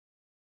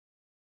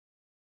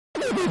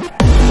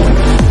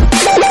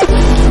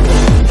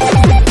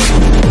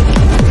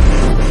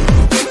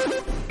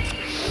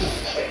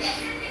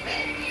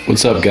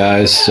What's up,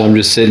 guys? So I'm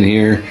just sitting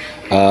here.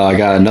 I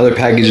got another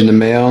package in the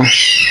mail.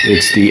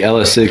 It's the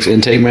ls6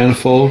 intake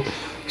manifold.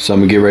 So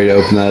I'm gonna get ready to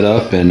open that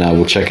up and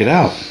we'll check it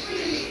out.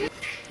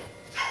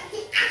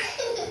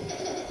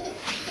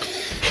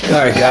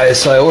 Alright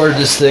guys, so I ordered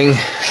this thing.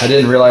 I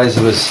didn't realize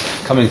it was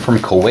coming from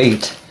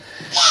Kuwait,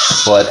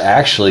 but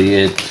actually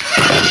it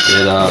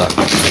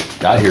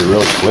got here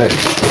really quick.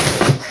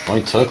 It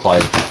only took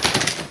like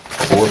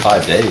 4 or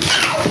 5 days,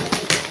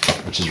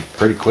 which is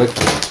pretty quick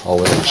all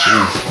the way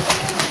overseas.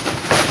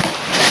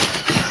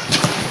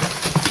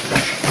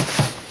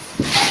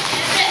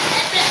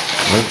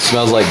 It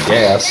smells like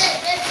gas.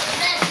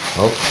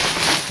 Oh,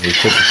 we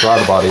took the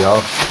throttle body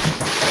off.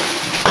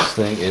 This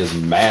thing is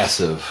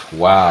massive.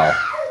 Wow.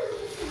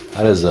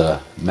 That is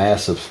a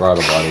massive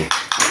throttle body.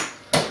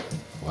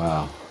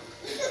 Wow.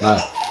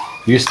 Not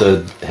used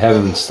to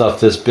having stuff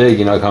this big,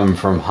 you know, coming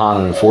from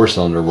Honda and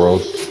 4-cylinder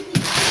world.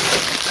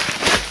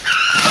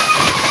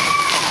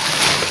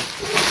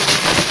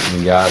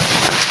 We got,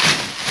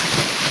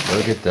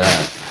 look at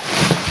that.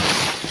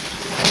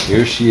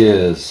 Here she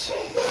is.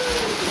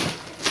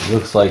 It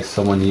looks like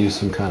someone used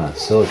some kind of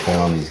silicone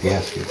on these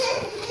gaskets.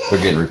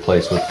 They're getting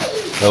replaced with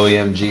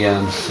OEM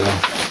GMs, so.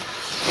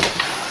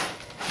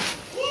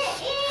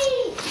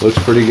 Looks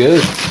pretty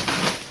good.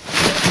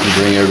 Let me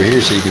bring it over here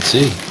so you can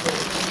see.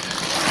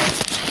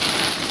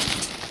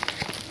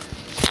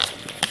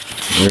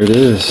 There it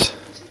is.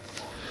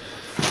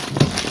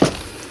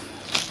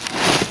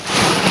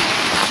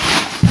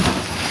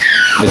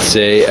 It's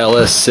a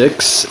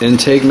ls6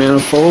 intake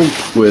manifold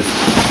with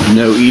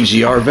no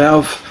EGR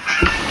valve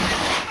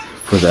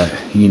for that,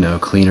 you know,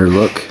 cleaner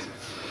look.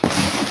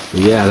 But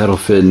yeah, that'll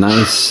fit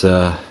nice,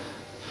 nice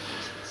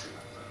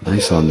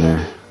on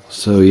there.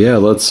 So yeah,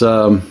 let's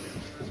go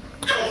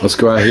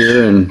out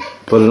here and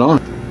put it on.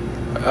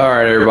 All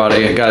right,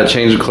 everybody, I gotta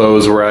change the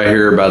clothes. We're out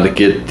here about to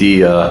get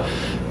the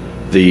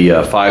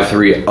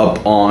 5.3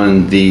 up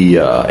on the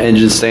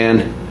engine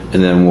stand,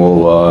 and then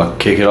we'll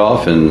kick it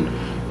off and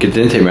get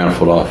the intake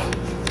manifold off.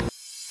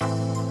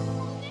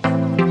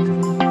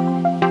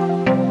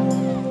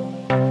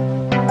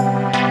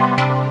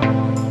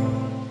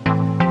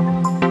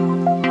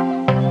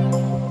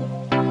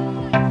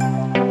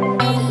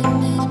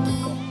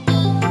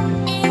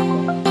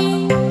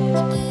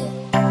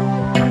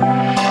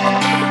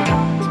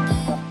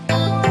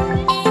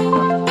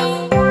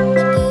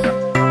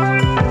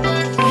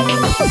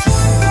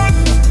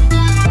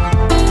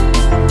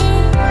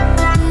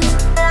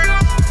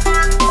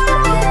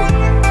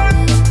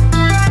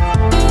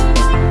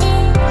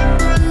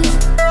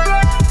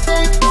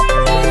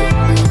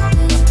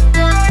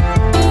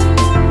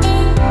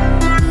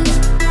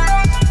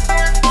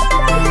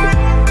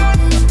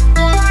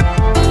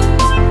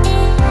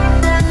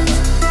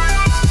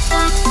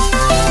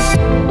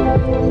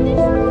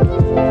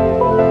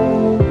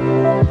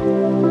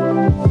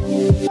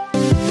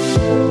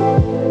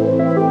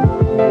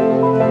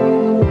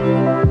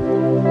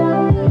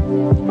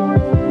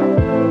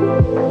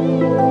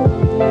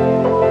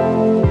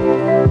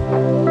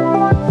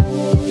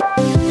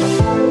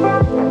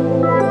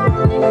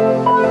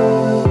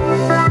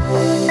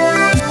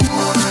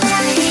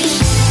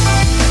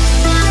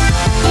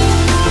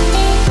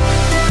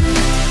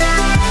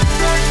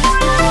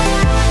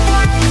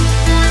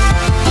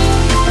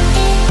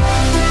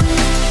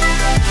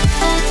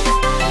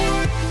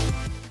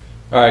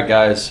 Alright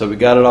guys, so we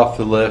got it off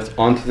the lift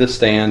onto the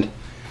stand.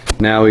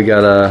 Now we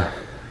gotta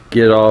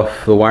get it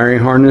off the wiring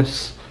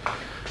harness,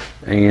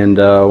 and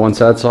once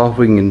that's off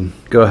we can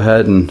go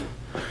ahead and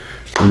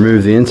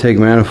remove the intake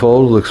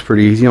manifold. It looks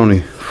pretty easy,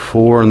 only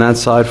 4 on that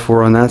side,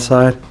 4 on that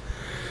side.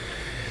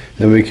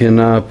 Then we can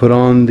put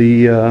on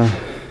the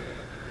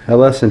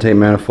LS intake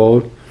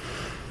manifold.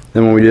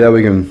 Then when we do that,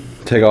 we can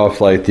take off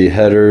like the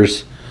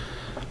headers,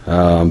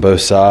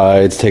 both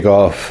sides, take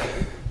off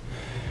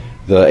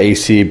the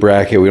AC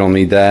bracket, we don't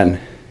need that,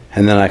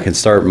 and then I can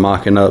start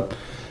mocking up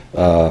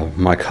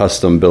my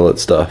custom billet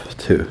stuff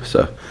too.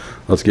 So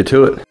let's get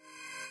to it.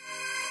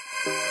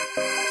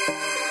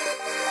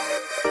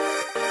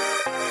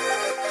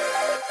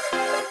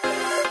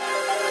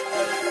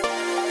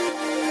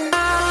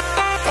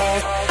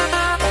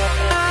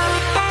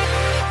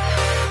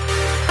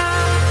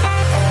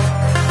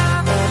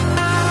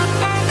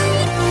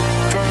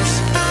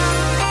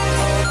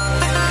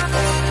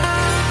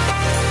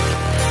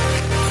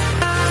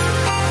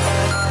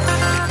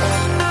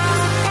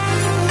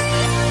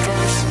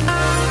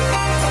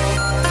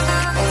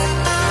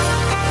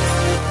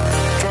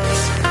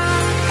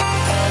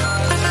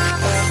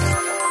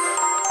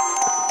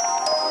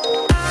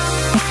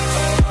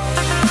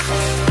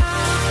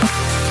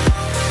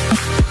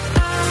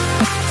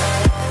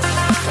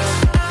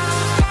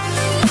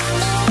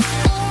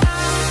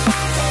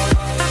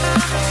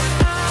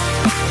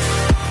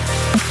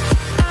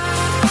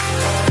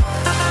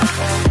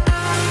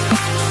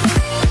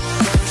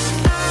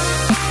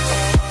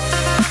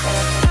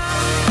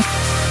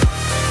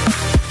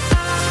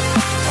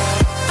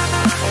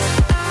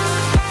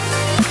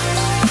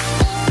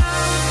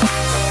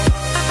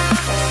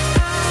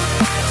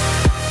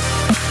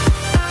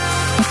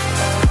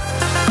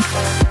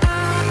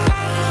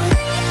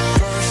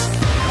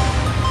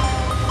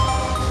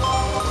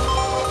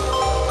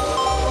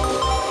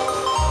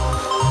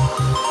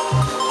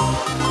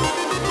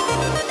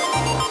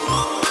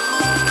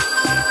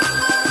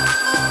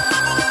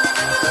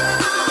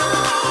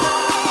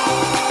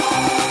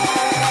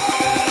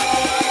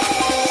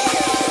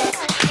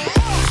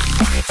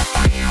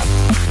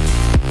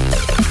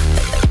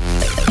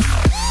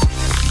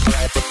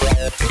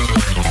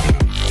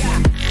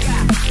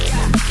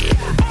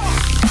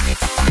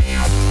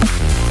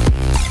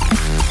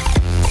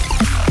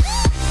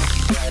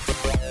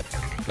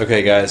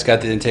 Okay guys,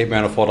 got the intake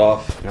manifold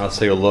off. Now let's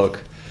take a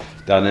look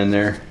down in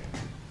there.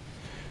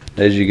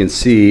 As you can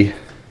see,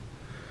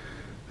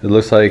 it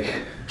looks like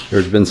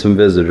there's been some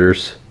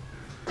visitors.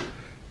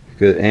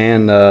 Good,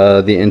 and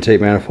the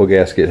intake manifold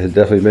gasket has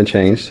definitely been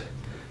changed.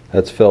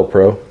 That's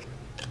Felpro,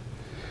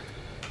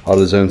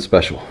 AutoZone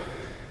Special.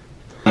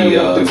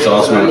 The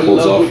exhaust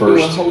manifolds off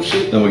first,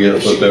 then we'll get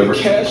it flipped over.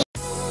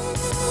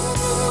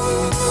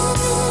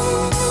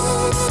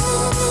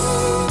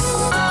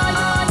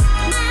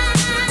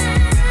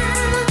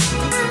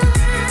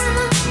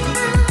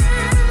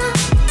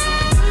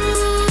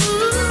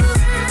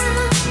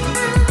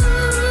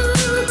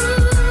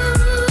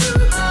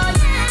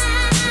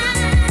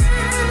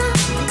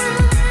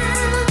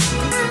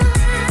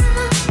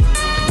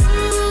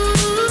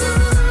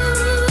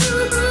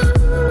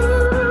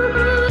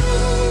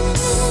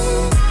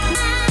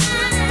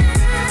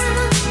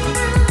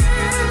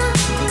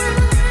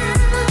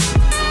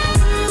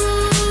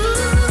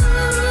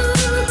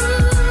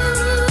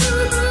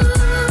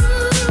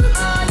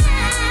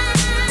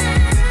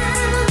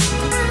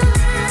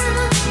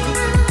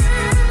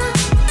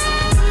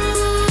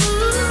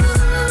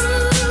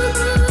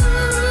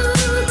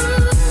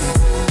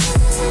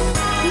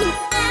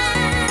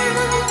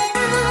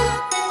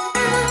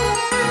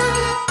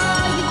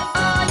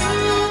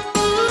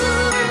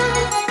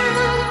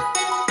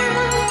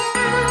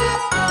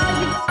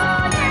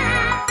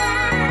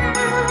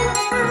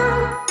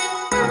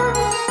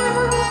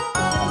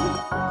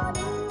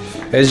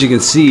 As you can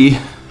see,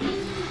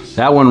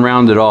 that one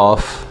rounded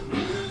off.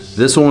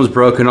 This one was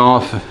broken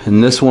off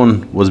and this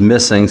one was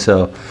missing,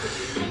 so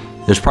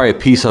there's probably a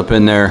piece up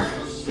in there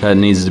that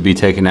needs to be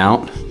taken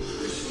out.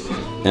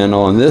 And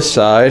on this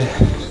side,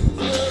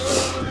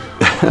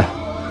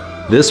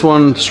 this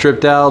one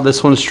stripped out,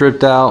 this one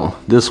stripped out,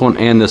 this one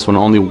and this one.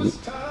 Only,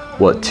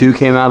 what, 2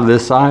 came out of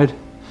this side?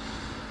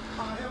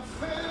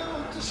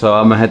 So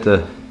I'm gonna have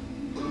to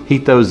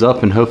heat those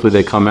up and hopefully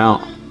they come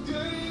out.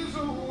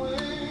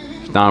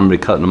 Now I'm going to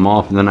be cutting them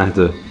off and then I have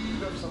to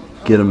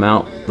get them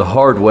out the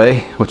hard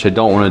way, which I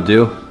don't want to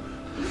do.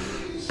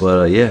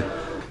 But yeah,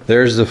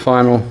 there's the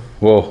final,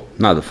 well,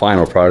 not the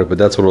final product, but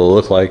that's what it'll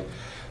look like.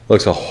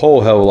 Looks a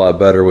whole hell of a lot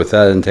better with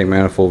that intake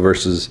manifold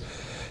versus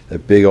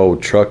that big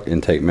old truck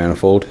intake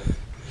manifold.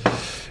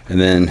 And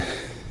then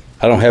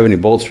I don't have any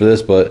bolts for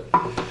this, but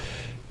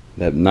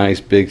that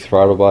nice big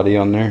throttle body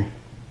on there,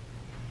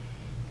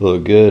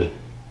 look good.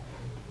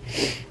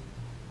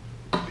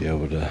 Be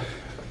able to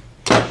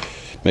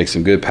make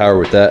some good power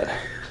with that.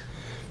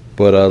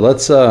 But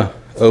let's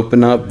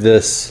open up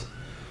this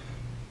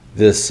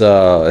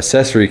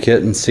accessory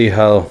kit and see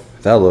how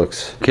that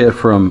looks. Kit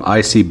from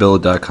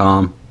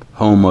icbuild.com,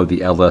 home of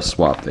the LS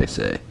swap, they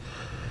say.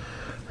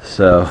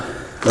 So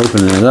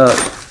opening it up,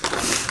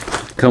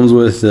 comes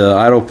with the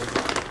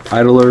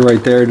idler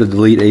right there to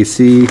delete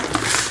AC,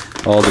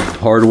 all the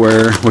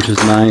hardware, which is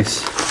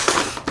nice.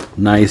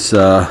 Nice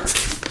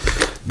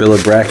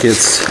billet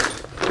brackets.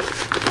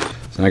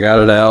 So I got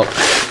it out.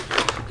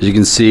 As you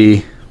can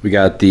see, we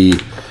got the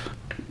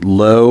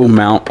low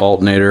mount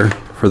alternator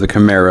for the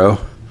Camaro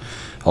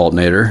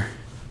alternator.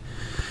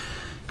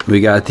 We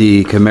got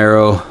the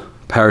Camaro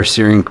power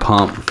steering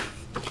pump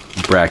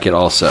bracket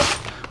also,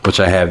 which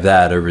I have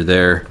that over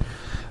there.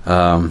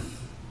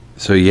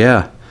 So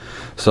yeah,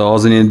 so all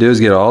I need to do is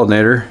get an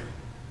alternator,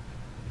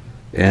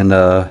 and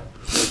I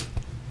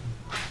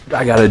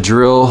gotta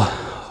drill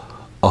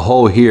a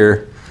hole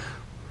here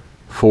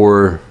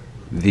for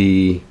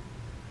the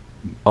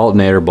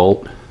alternator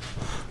bolt.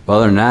 But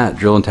other than that,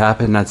 drill and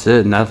tap it and that's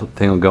it, and that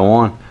thing will go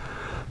on.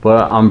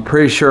 But I'm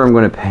pretty sure I'm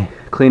going to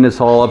clean this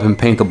all up and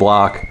paint the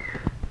block,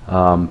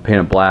 paint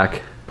it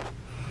black,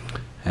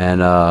 and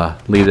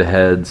leave the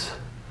heads,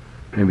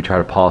 maybe try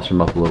to polish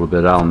them up a little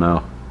bit. I don't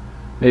know,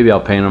 maybe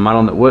I'll paint them. I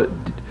don't know. What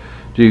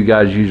do you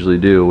guys usually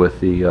do with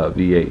the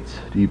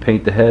V8s? Do you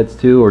paint the heads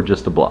too, or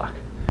just the block?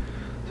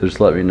 So just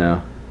let me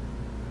know.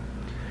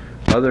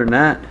 Other than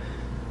that,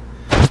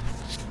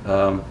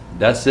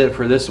 that's it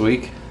for this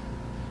week.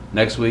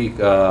 Next week,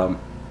 I'll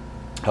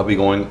be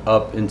going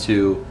up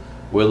into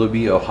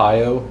Willoughby,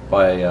 Ohio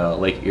by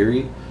Lake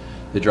Erie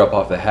to drop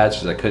off the hatch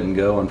because I couldn't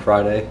go on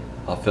Friday.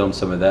 I'll film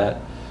some of that.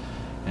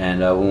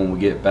 And when we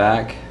get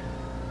back,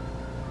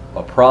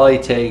 I'll probably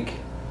take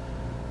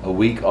a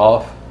week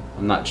off.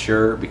 I'm not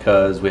sure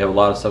because we have a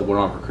lot of stuff going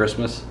on for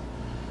Christmas.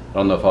 I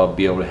don't know if I'll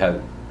be able to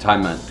have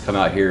time to come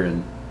out here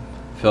and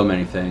film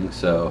anything.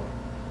 So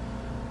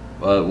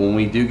when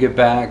we do get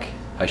back,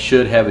 I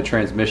should have a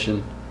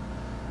transmission.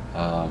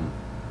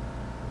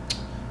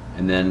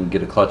 And then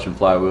get a clutch and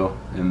flywheel,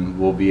 and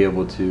we'll be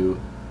able to,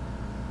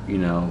 you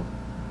know,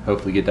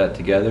 hopefully get that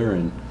together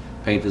and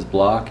paint this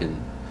block.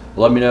 And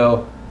let me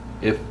know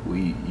if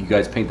you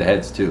guys paint the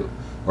heads too,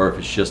 or if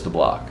it's just a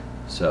block.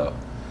 So,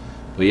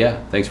 but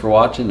yeah, thanks for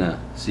watching.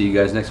 See you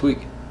guys next week.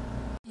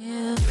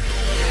 Yeah.